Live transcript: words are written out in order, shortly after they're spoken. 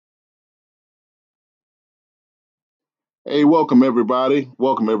Hey, welcome everybody.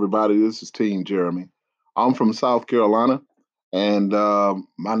 Welcome everybody. This is Team Jeremy. I'm from South Carolina, and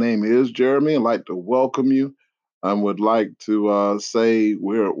my name is Jeremy. I'd like to welcome you. I would like to say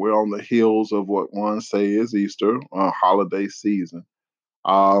we're on the heels of what one say is Easter, holiday season.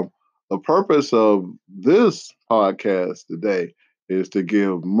 Um, the purpose of this podcast today is to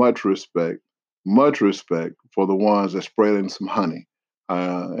give much respect for the ones that spreading some honey.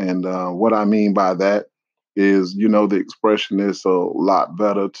 And what I mean by that is, the expression is a lot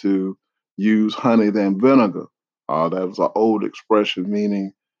better to use honey than vinegar. That was an old expression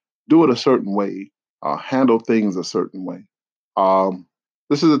meaning do it a certain way, handle things a certain way. Um,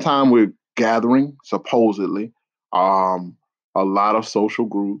 this is a time we're gathering, supposedly, um, a lot of social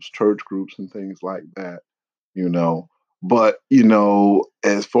groups, church groups, and things like that, you know. But,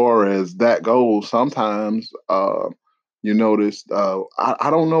 as far as that goes, sometimes you notice, I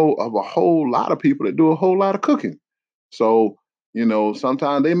don't know of a whole lot of people that do a whole lot of cooking. So,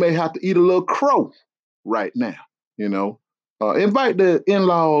 sometimes they may have to eat a little crow right now, you know. Invite the in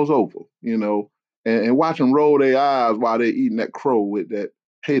laws over, and watch them roll their eyes while they're eating that crow with that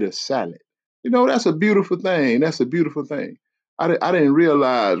potato salad. That's a beautiful thing. That's a beautiful thing. I didn't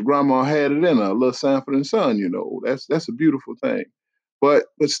realize grandma had it in her, a little Sanford and Son, That's a beautiful thing. But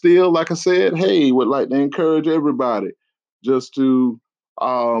still, like I said, hey, would like to encourage everybody just to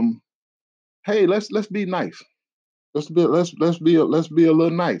um hey, let's be nice. Let's be a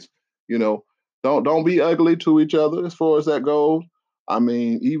little nice. You know, don't be ugly to each other as far as that goes. I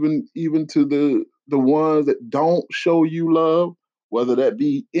mean, even to the ones that don't show you love, whether that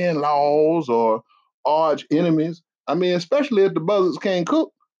be in-laws or arch enemies. I mean, especially if the buzzards can't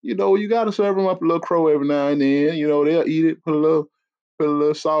cook, you got to serve them up a little crow every now and then. They'll eat it, put a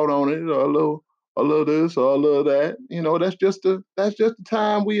little salt on it, or a little this or a little that. That's just the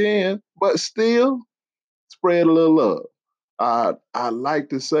time we in. But still, spread a little love. I like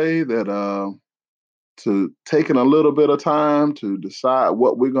to say that to taking a little bit of time to decide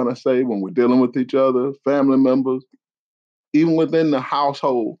what we're gonna say when we're dealing with each other, family members, even within the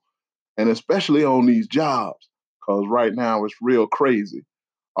household, and especially on these jobs, because right now it's real crazy.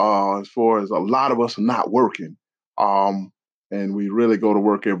 As far as a lot of us are not working, um, and we really go to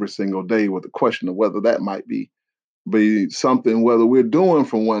work every single day with the question of whether that might be something whether we're doing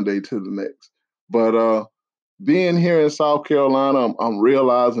from one day to the next. But being here in South Carolina, I'm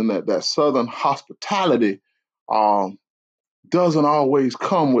realizing that Southern hospitality um, doesn't always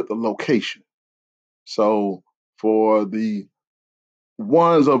come with the location. So for the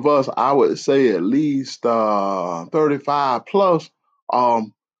ones of us, I would say at least 35 plus,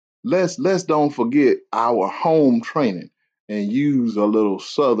 um, let's don't forget our home training and use a little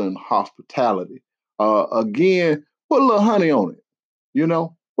Southern hospitality. Again, put a little honey on it.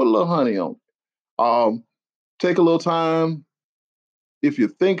 Put a little honey on it. Take a little time if you're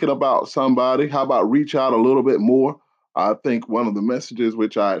thinking about somebody, how about reach out a little bit more? I think one of the messages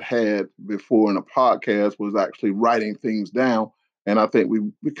which I had before in a podcast was actually writing things down. And I think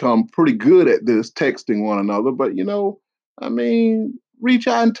we've become pretty good at this, texting one another. But I mean, reach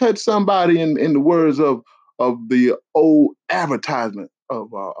out and touch somebody in the words of the old advertisement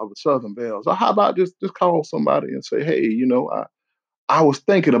of the Southern Bells. Or how about just call somebody and say, hey, I was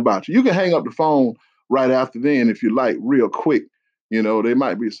thinking about you. You can hang up the phone right after then if you like, real quick. They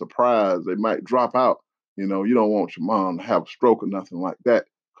might be surprised. They might drop out. You don't want your mom to have a stroke or nothing like that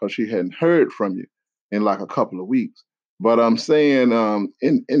because she hadn't heard from you in like a couple of weeks. But I'm saying,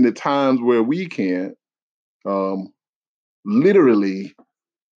 in the times where we can um, literally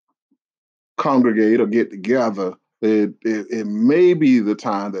congregate or get together, it may be the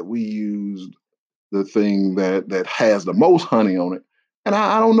time that we use the thing that has the most honey on it. And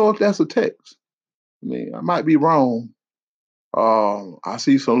I don't know if that's a text. I mean, I might be wrong. I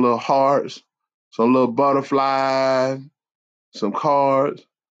see some little hearts, some little butterflies, some cards.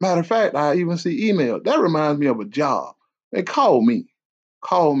 Matter of fact, I even see email. That reminds me of a job. They call me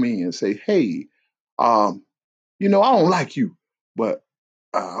and say, "Hey, um, I don't like you, but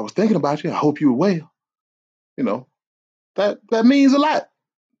I was thinking about you. I hope you were well." You know, that means a lot.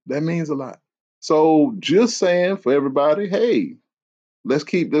 That means a lot. So, just saying for everybody, hey, let's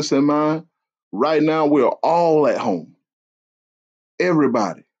keep this in mind. Right now, we're all at home.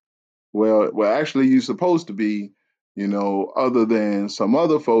 Everybody. Well, actually, you're supposed to be, other than some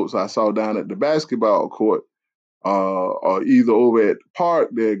other folks I saw down at the basketball court, or either over at the park,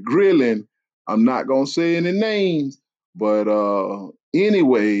 they're grilling. I'm not gonna say any names, but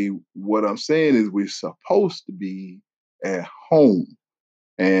anyway, what I'm saying is we're supposed to be at home,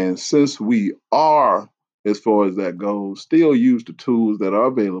 and since we are, as far as that goes, still use the tools that are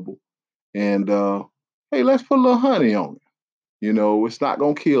available, and hey, let's put a little honey on it. It's not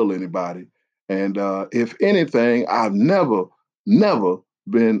gonna kill anybody. And if anything, I've never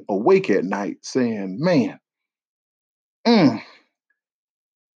been awake at night saying, "Man, mm,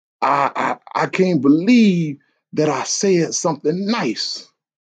 I can't believe that I said something nice."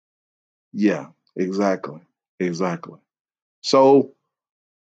 Yeah, exactly, exactly. So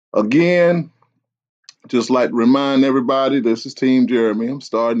again, just like to remind everybody, this is Team Jeremy. I'm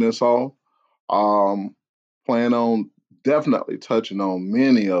starting this off. Um, Plan on definitely touching on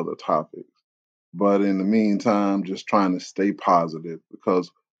many other topics. But in the meantime, just trying to stay positive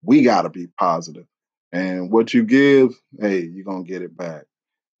because we got to be positive. And what you give, hey, you're going to get it back.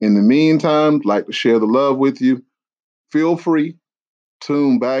 In the meantime, like to share the love with you. Feel free,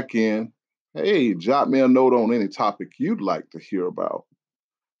 tune back in. Hey, jot me a note on any topic you'd like to hear about.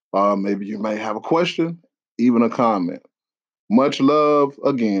 Maybe you may have a question, even a comment. Much love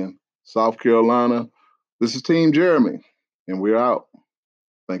again, South Carolina. This is Team Jeremy, and we're out.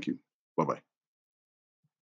 Thank you. Bye bye.